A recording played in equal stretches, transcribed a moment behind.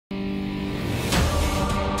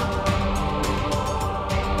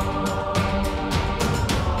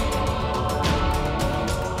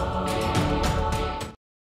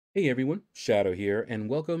Hey everyone, Shadow here, and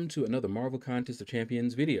welcome to another Marvel Contest of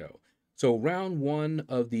Champions video. So round one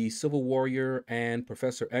of the Civil Warrior and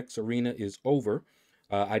Professor X arena is over.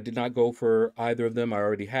 I did not go for either of them. I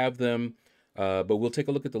already have them, but we'll take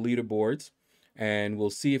a look at the leaderboards and we'll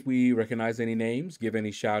see if we recognize any names, give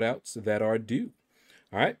any shout outs that are due.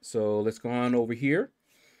 All right, so let's go on over here.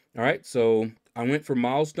 All right, so I went for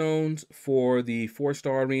milestones for the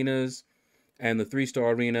 4-star arenas and the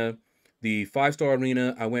 3-star arena. The 5-star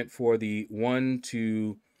arena, I went for the 1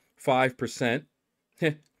 to 5%.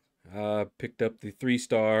 Picked up the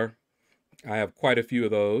 3-star. I have quite a few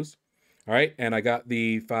of those. All right, and I got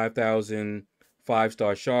the 5,000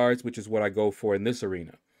 5-star shards, which is what I go for in this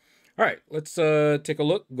arena. All right, let's take a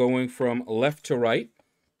look going from left to right.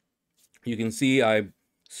 You can see I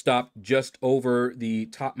stopped just over the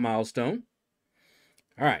top milestone.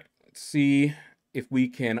 All right, let's see if we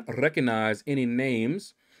can recognize any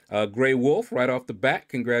names. Gray Wolf right off the bat,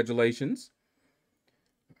 congratulations.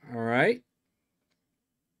 All right.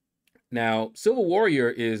 Now, Civil Warrior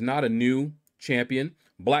is not a new champion.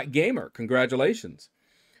 Black Gamer, congratulations.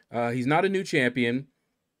 He's not a new champion,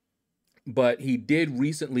 but he did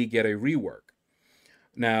recently get a rework.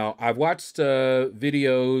 Now, I've watched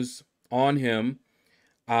videos on him.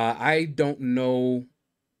 I don't know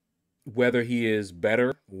whether he is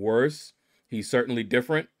better, worse. He's certainly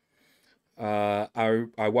different. I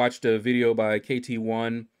watched a video by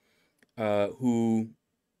KT1 who,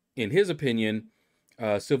 in his opinion,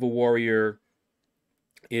 Civil Warrior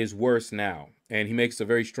is worse now. And he makes a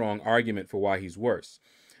very strong argument for why he's worse.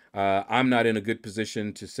 I'm not in a good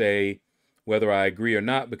position to say whether I agree or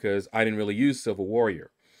not because I didn't really use Civil Warrior.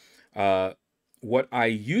 What I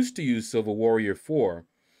used to use Civil Warrior for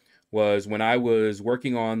was when I was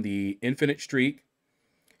working on the Infinite Streak.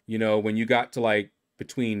 You know, when you got to like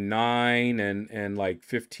between 9 and like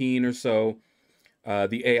 15 or so,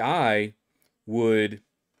 the AI would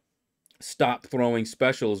stop throwing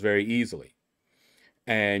specials very easily.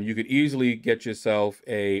 And you could easily get yourself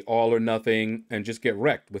a all or nothing and just get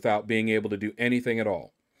wrecked without being able to do anything at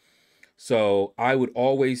all. So I would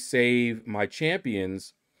always save my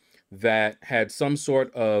champions that had some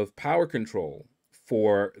sort of power control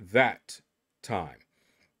for that time.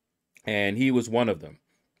 And he was one of them.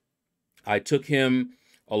 I took him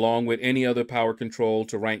along with any other power control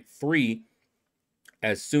to rank 3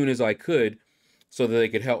 as soon as I could so that they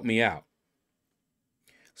could help me out.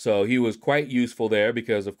 So he was quite useful there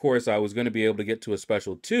because, of course, I was going to be able to get to a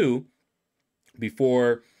special 2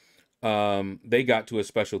 before they got to a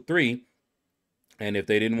special 3. And if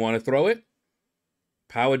they didn't want to throw it,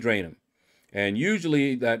 power drain them. And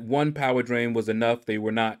usually that one power drain was enough. They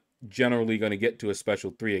were not generally going to get to a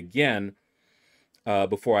special 3 again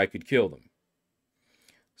before I could kill them.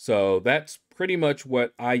 So that's pretty much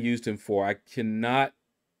what I used him for. I cannot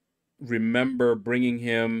remember bringing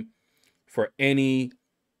him for any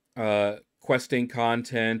questing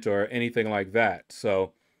content or anything like that.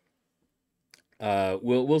 So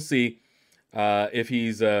we'll see if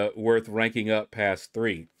he's worth ranking up past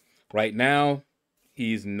 3. Right now,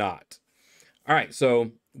 he's not. All right,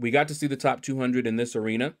 so we got to see the top 200 in this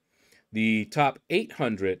arena. The top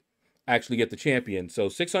 800 actually get the champion. So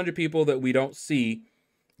 600 people that we don't see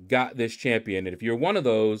got this champion. And if you're one of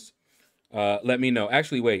those, let me know.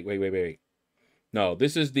 Actually, wait. No,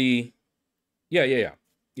 this is the... Yeah,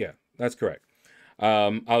 that's correct.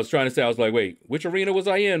 I was trying to say, I was like, wait, which arena was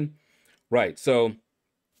I in? Right, so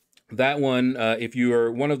that one, if you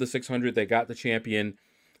are one of the 600 that got the champion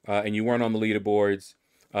and you weren't on the leaderboards,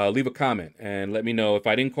 leave a comment and let me know. If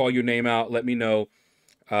I didn't call your name out, let me know.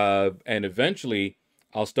 And eventually,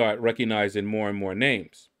 I'll start recognizing more and more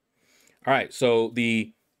names. All right, so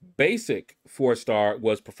the basic 4-star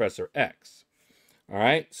was Professor X. All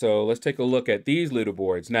right, so let's take a look at these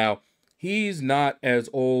leaderboards. Now, he's not as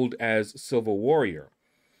old as Civil Warrior.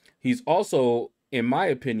 He's also, in my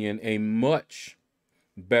opinion, a much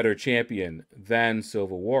better champion than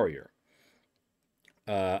Civil Warrior.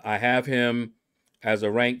 I have him as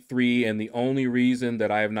a rank 3, and the only reason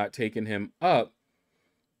that I have not taken him up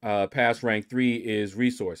past rank 3 is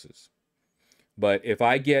resources. But if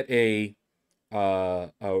I get a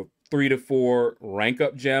 3 to 4 rank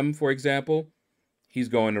up gem, for example, he's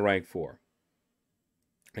going to rank 4.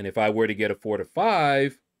 And if I were to get a 4 to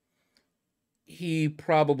 5, he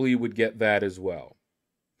probably would get that as well.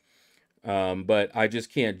 But I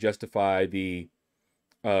just can't justify the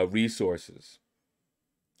resources.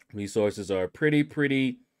 Resources are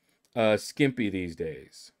pretty skimpy these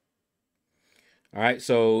days. All right,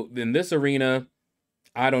 so in this arena,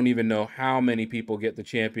 I don't even know how many people get the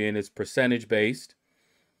champion. It's percentage based.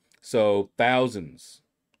 So thousands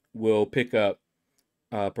will pick up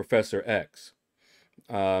Professor X.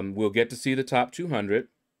 We'll get to see the top 200,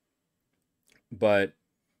 but,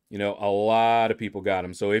 you know, a lot of people got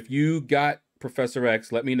him. So if you got Professor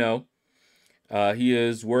X, let me know. He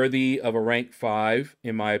is worthy of a rank 5,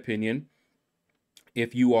 in my opinion.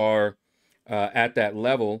 If you are at that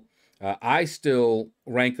level, I still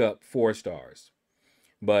rank up 4 stars.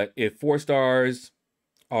 But if 4 stars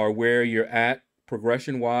are where you're at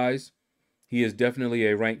progression-wise, he is definitely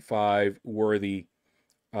a rank 5 worthy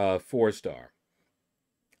 4-star.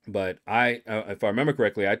 But if I remember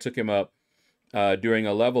correctly, I took him up during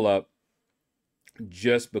a level up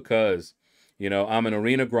just because, you know, I'm an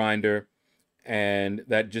arena grinder, and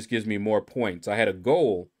that just gives me more points. I had a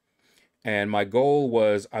goal, and my goal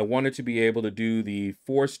was I wanted to be able to do the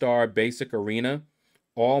 4-star basic arena,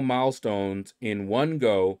 all milestones in one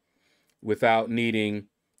go without needing,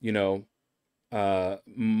 you know,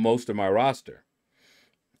 most of my roster.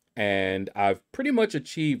 And I've pretty much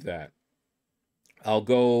achieved that. I'll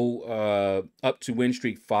go up to win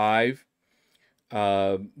streak 5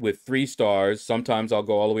 with 3 stars. Sometimes I'll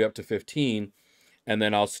go all the way up to 15, and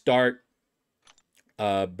then I'll start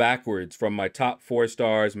backwards from my top 4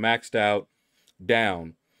 stars maxed out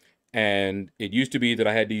down. And it used to be that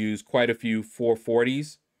I had to use quite a few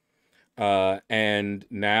 440s, and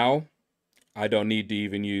now I don't need to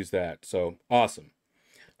even use that. So awesome.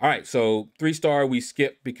 All right, so 3-star we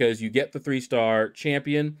skip because you get the 3-star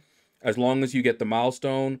champion as long as you get the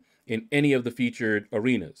milestone in any of the featured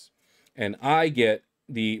arenas. And I get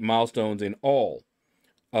the milestones in all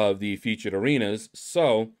of the featured arenas,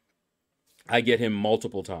 so I get him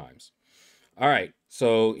multiple times. All right,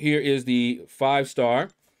 so here is the 5-star.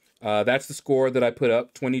 That's the score that I put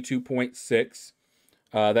up, 22.6.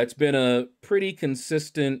 That's been a pretty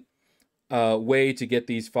consistent way to get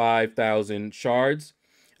these 5,000 shards.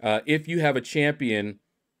 If you have a champion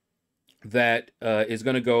that is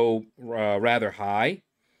going to go rather high,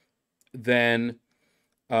 then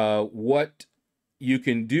what you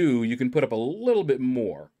can do, you can put up a little bit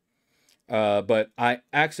more. But I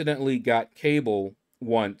accidentally got Cable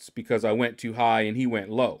once because I went too high and he went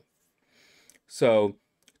low. So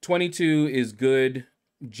 22 is good,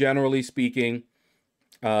 generally speaking.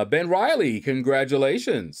 Ben Riley,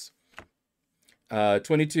 congratulations.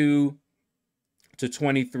 22 to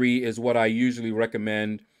 23 is what I usually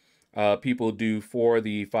recommend people do for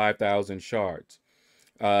the 5,000 shards.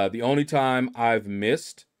 The only time I've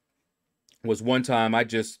missed was one time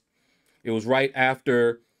it was right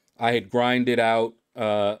after I had grinded out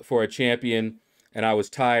for a champion and I was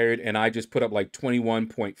tired and I just put up like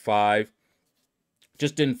 21.5.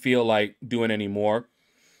 Just didn't feel like doing any more.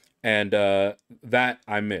 And that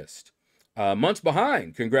I missed. Months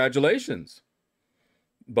behind, congratulations.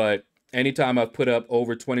 But anytime I've put up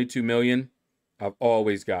over 22 million, I've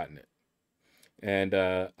always gotten it. And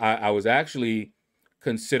I was actually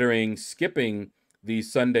considering skipping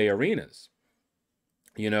these Sunday arenas.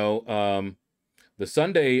 You know, the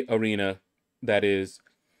Sunday arena, that is,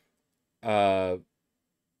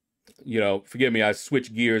 you know, forgive me, I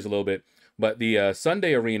switched gears a little bit, but the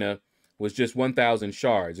Sunday arena was just 1,000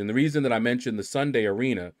 shards. And the reason that I mentioned the Sunday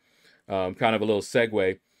arena, kind of a little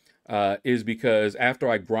segue, is because after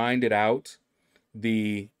I grinded out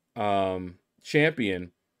the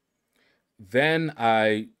champion, then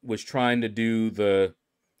I was trying to do the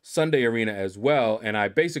Sunday arena as well, and I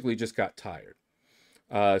basically just got tired.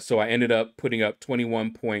 So I ended up putting up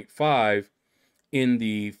 21.5 in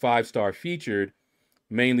the 5-star featured,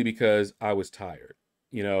 mainly because I was tired,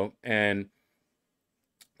 you know, and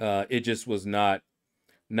it just was not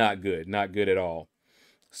good at all.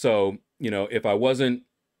 So, you know, if I wasn't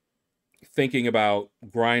thinking about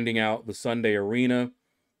grinding out the Sunday arena,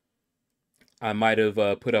 I might have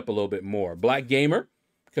put up a little bit more. Black Gamer,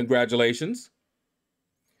 congratulations.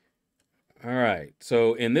 All right,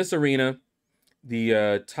 so in this arena,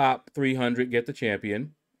 the top 300 get the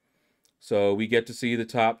champion. So we get to see the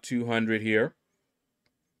top 200 here.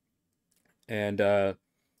 And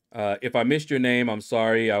if I missed your name, I'm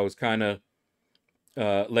sorry. I was kind of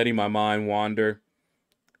letting my mind wander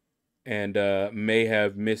and may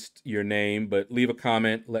have missed your name, but leave a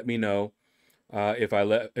comment. Let me know if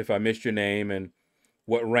I missed your name and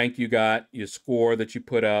what rank you got, your score that you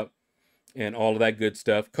put up, and all of that good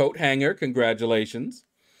stuff. Coat Hanger, congratulations.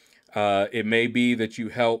 It may be that you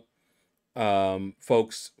help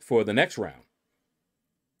folks for the next round.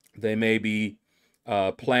 They may be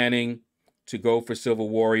planning to go for Civil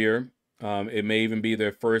Warrior. It may even be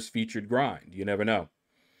their first featured grind. You never know.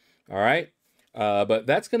 All right. But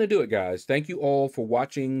that's going to do it, guys. Thank you all for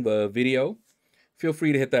watching the video. Feel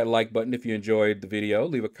free to hit that like button if you enjoyed the video.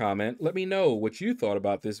 Leave a comment. Let me know what you thought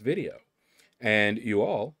about this video. And you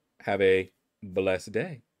all have a blessed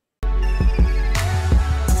day.